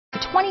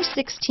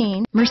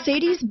2016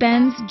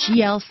 Mercedes-Benz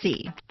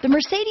GLC. The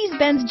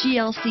Mercedes-Benz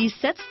GLC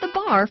sets the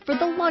bar for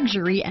the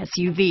luxury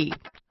SUV.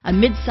 A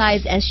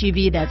midsize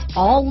SUV that's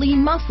all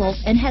lean muscle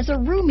and has a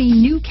roomy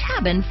new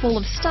cabin full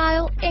of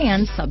style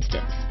and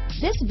substance.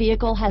 This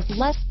vehicle has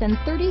less than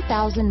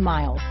 30,000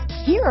 miles.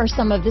 Here are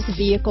some of this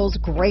vehicle's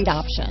great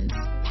options: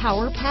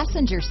 power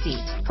passenger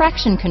seat,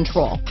 traction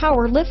control,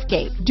 power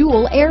liftgate,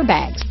 dual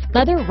airbags,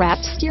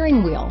 leather-wrapped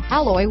steering wheel,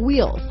 alloy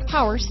wheels,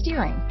 power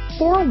steering,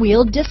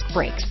 four-wheel disc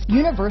brakes,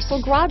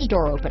 universal garage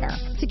door opener,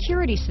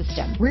 security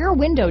system, rear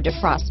window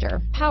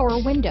defroster,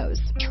 power windows,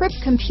 trip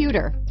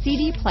computer,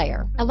 CD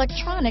player,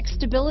 electronic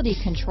stability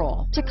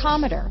control,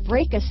 tachometer,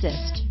 brake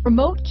assist,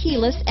 remote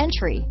keyless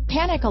entry,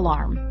 panic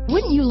alarm.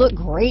 Wouldn't you look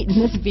great in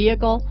this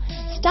vehicle?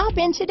 Stop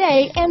in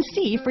today and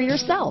see for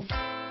yourself.